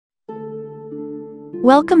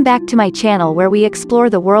Welcome back to my channel where we explore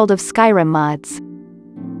the world of Skyrim mods.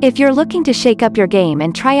 If you're looking to shake up your game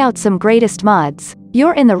and try out some greatest mods,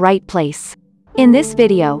 you're in the right place. In this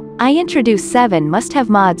video, I introduce 7 must-have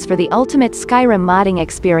mods for the ultimate Skyrim modding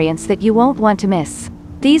experience that you won't want to miss.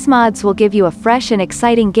 These mods will give you a fresh and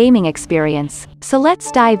exciting gaming experience, so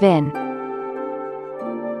let's dive in.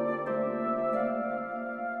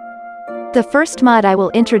 The first mod I will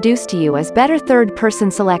introduce to you is Better Third-Person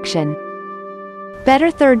Selection.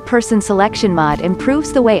 Better Third-Person Selection mod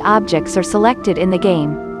improves the way objects are selected in the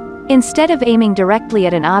game. Instead of aiming directly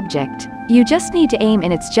at an object, you just need to aim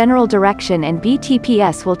in its general direction and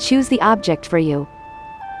BTPS will choose the object for you.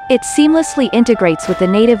 It seamlessly integrates with the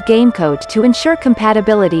native game code to ensure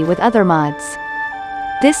compatibility with other mods.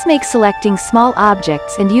 This makes selecting small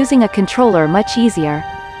objects and using a controller much easier.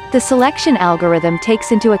 The selection algorithm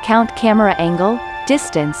takes into account camera angle,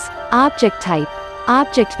 distance, object type,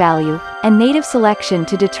 object value, and native selection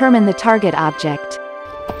to determine the target object.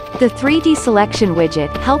 The 3D selection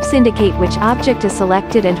widget helps indicate which object is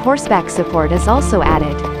selected, and horseback support is also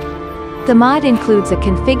added. The mod includes a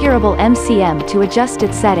configurable MCM to adjust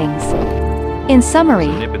its settings. In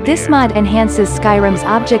summary, this mod enhances Skyrim's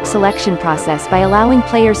object selection process by allowing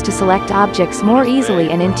players to select objects more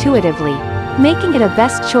easily and intuitively, making it a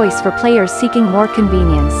best choice for players seeking more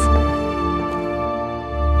convenience.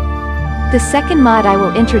 The second mod I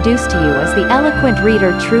will introduce to you is the Eloquent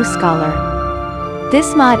Reader True Scholar.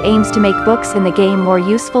 This mod aims to make books in the game more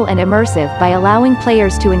useful and immersive by allowing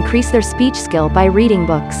players to increase their speech skill by reading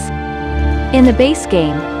books. In the base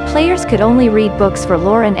game, players could only read books for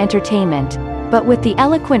lore and entertainment, but with the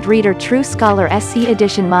Eloquent Reader True Scholar SE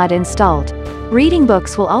Edition mod installed, reading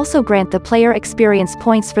books will also grant the player experience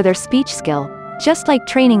points for their speech skill, just like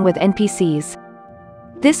training with NPCs.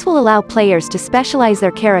 This will allow players to specialize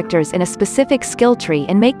their characters in a specific skill tree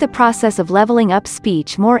and make the process of leveling up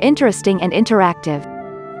speech more interesting and interactive.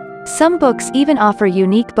 Some books even offer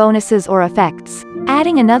unique bonuses or effects,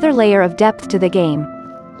 adding another layer of depth to the game.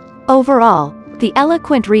 Overall, the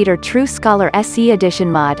Eloquent Reader True Scholar SE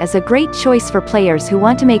Edition mod is a great choice for players who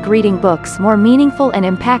want to make reading books more meaningful and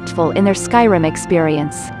impactful in their Skyrim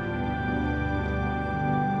experience.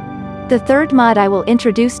 The third mod I will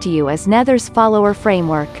introduce to you is Nether's Follower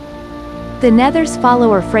Framework. The Nether's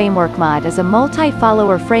Follower Framework mod is a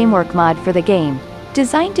multi-follower framework mod for the game,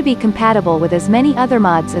 designed to be compatible with as many other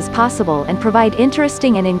mods as possible and provide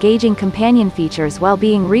interesting and engaging companion features while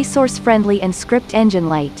being resource-friendly and script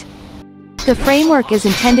engine-light. The framework is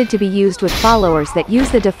intended to be used with followers that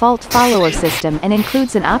use the default follower system and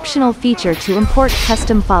includes an optional feature to import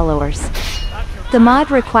custom followers. The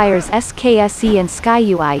mod requires SKSE and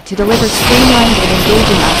SkyUI to deliver streamlined and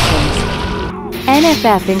engaging options.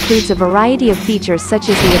 NFF includes a variety of features such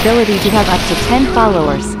as the ability to have up to 10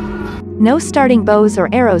 followers, no starting bows or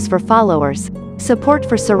arrows for followers, support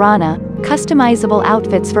for Serana, customizable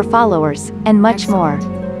outfits for followers, and much more.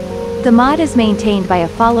 The mod is maintained by a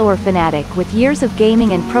follower fanatic with years of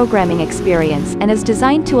gaming and programming experience and is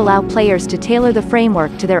designed to allow players to tailor the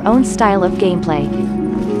framework to their own style of gameplay.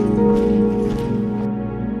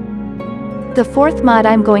 The fourth mod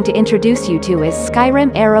I'm going to introduce you to is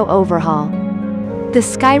Skyrim Arrow Overhaul. The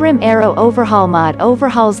Skyrim Arrow Overhaul mod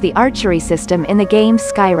overhauls the archery system in the game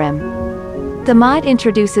Skyrim. The mod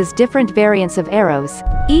introduces different variants of arrows,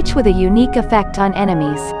 each with a unique effect on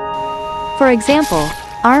enemies. For example,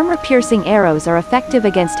 armor-piercing arrows are effective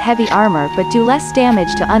against heavy armor but do less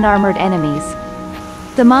damage to unarmored enemies.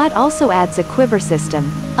 The mod also adds a quiver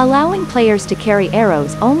system, allowing players to carry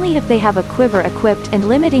arrows only if they have a quiver equipped and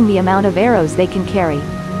limiting the amount of arrows they can carry.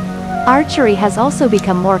 Archery has also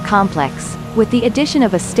become more complex, with the addition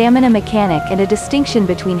of a stamina mechanic and a distinction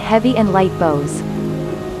between heavy and light bows.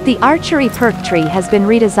 The archery perk tree has been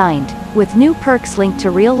redesigned, with new perks linked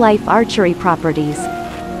to real-life archery properties.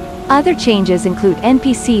 Other changes include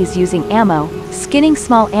NPCs using ammo, skinning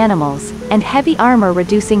small animals, and heavy armor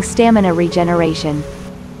reducing stamina regeneration.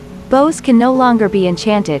 Bows can no longer be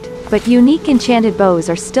enchanted, but unique enchanted bows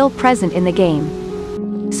are still present in the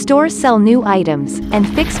game. Stores sell new items, and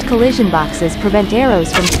fixed collision boxes prevent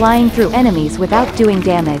arrows from flying through enemies without doing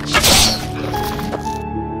damage.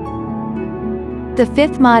 The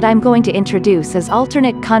fifth mod I'm going to introduce is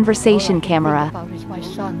Alternate Conversation Camera.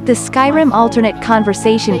 The Skyrim Alternate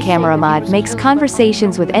Conversation Camera mod makes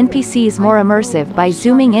conversations with NPCs more immersive by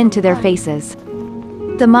zooming into their faces.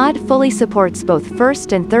 The mod fully supports both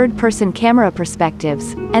first and third-person camera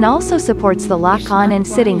perspectives, and also supports the lock-on and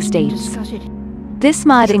sitting states. This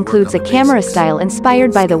mod includes a camera style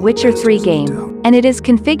inspired by the Witcher 3 game, and it is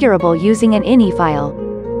configurable using an ini file.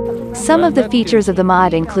 Some of the features of the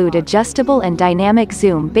mod include adjustable and dynamic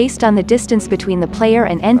zoom based on the distance between the player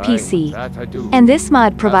and NPC. And this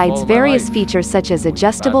mod provides various features such as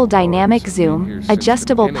adjustable dynamic zoom,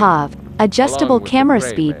 adjustable POV, adjustable camera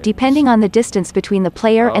speed depending on the distance between the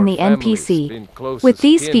player and the NPC. With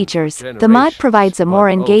these features, the mod provides a more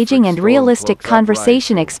engaging and realistic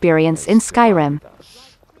conversation experience in Skyrim.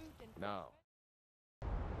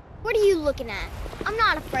 What are you looking at? I'm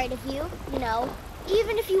not afraid of you, you know,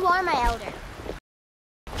 even if you are my elder.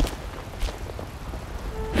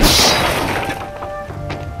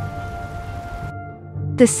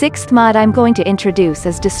 The sixth mod I'm going to introduce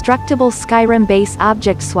is Destructible Skyrim Base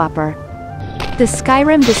Object Swapper. The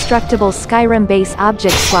Skyrim Destructible Skyrim Base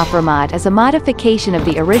Object Swapper mod is a modification of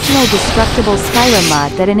the original Destructible Skyrim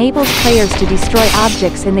mod that enables players to destroy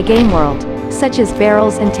objects in the game world, such as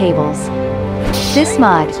barrels and tables. This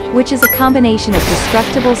mod, which is a combination of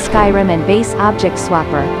Destructible Skyrim and Base Object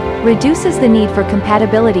Swapper, reduces the need for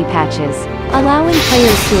compatibility patches, allowing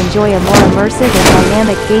players to enjoy a more immersive and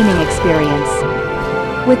dynamic gaming experience.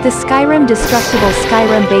 With the Skyrim Destructible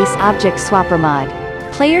Skyrim Base Object Swapper mod,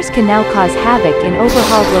 players can now cause havoc in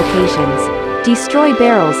overhauled locations, destroy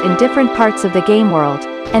barrels in different parts of the game world,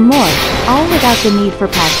 and more, all without the need for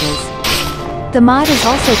patches. The mod is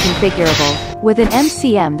also configurable, with an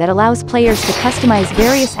MCM that allows players to customize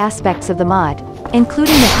various aspects of the mod,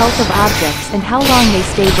 including the health of objects and how long they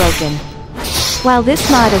stay broken. While this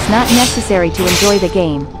mod is not necessary to enjoy the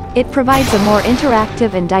game, it provides a more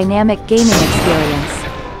interactive and dynamic gaming experience.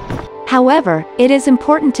 However, it is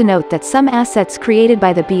important to note that some assets created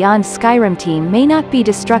by the Beyond Skyrim team may not be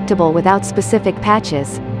destructible without specific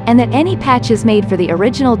patches, and that any patches made for the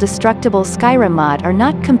original Destructible Skyrim mod are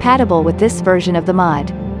not compatible with this version of the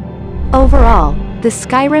mod. Overall, the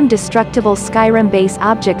Skyrim Destructible Skyrim Base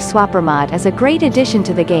Object Swapper mod is a great addition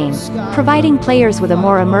to the game, providing players with a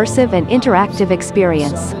more immersive and interactive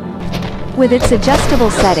experience. With its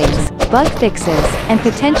adjustable settings, bug fixes, and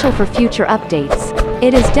potential for future updates,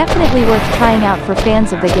 it is definitely worth trying out for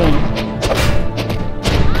fans of the game.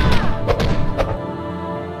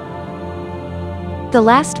 The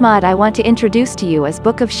last mod I want to introduce to you is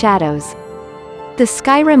Book of Shadows. The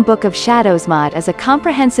Skyrim Book of Shadows mod is a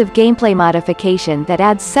comprehensive gameplay modification that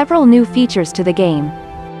adds several new features to the game.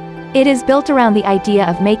 It is built around the idea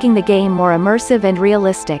of making the game more immersive and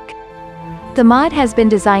realistic. The mod has been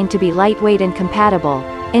designed to be lightweight and compatible,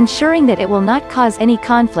 ensuring that it will not cause any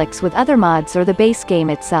conflicts with other mods or the base game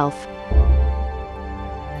itself.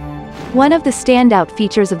 One of the standout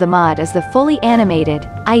features of the mod is the fully animated,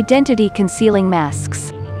 identity-concealing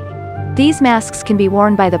masks. These masks can be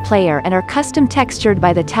worn by the player and are custom textured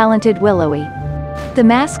by the talented Willowy. The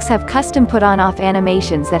masks have custom put-on-off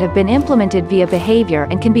animations that have been implemented via Behaviour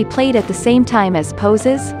and can be played at the same time as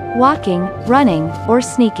poses, walking, running, or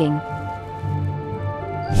sneaking.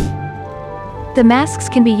 The masks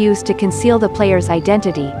can be used to conceal the player's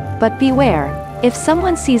identity, but beware, if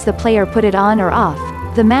someone sees the player put it on or off,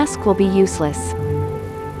 the mask will be useless.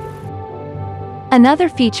 Another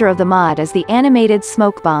feature of the mod is the animated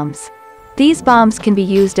smoke bombs. These bombs can be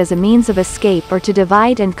used as a means of escape or to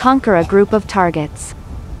divide and conquer a group of targets.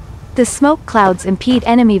 The smoke clouds impede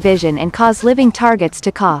enemy vision and cause living targets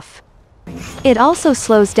to cough. It also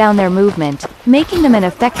slows down their movement, making them an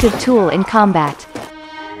effective tool in combat.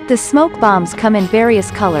 The smoke bombs come in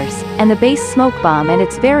various colors, and the base smoke bomb and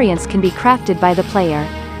its variants can be crafted by the player.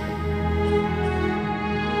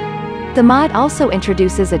 The mod also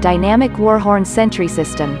introduces a dynamic warhorn sentry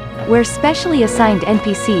system, where specially assigned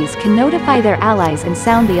NPCs can notify their allies and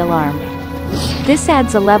sound the alarm. This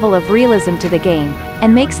adds a level of realism to the game,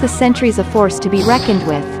 and makes the sentries a force to be reckoned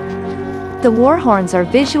with. The warhorns are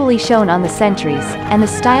visually shown on the sentries, and the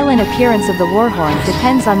style and appearance of the warhorn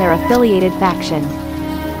depends on their affiliated faction.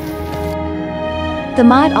 The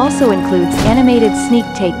mod also includes animated sneak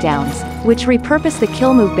takedowns, which repurpose the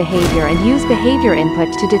kill move behavior and use behavior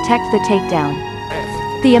input to detect the takedown.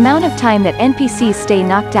 The amount of time that NPCs stay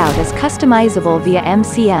knocked out is customizable via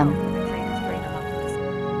MCM.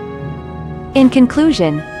 In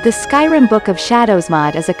conclusion, the Skyrim Book of Shadows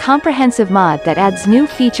mod is a comprehensive mod that adds new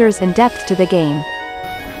features and depth to the game.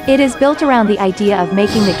 It is built around the idea of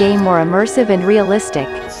making the game more immersive and realistic,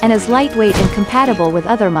 and is lightweight and compatible with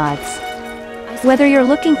other mods. Whether you're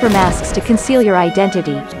looking for masks to conceal your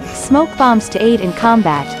identity, smoke bombs to aid in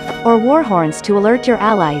combat, or warhorns to alert your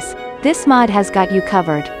allies, this mod has got you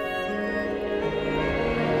covered.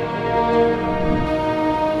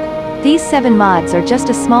 These 7 mods are just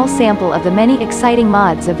a small sample of the many exciting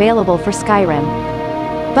mods available for Skyrim.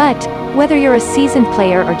 But, whether you're a seasoned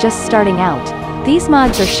player or just starting out, These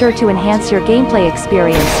mods are sure to enhance your gameplay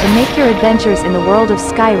experience and make your adventures in the world of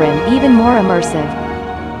Skyrim even more immersive.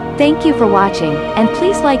 Thank you for watching, and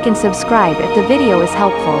please like and subscribe if the video is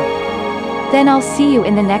helpful. Then I'll see you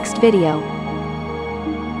in the next video.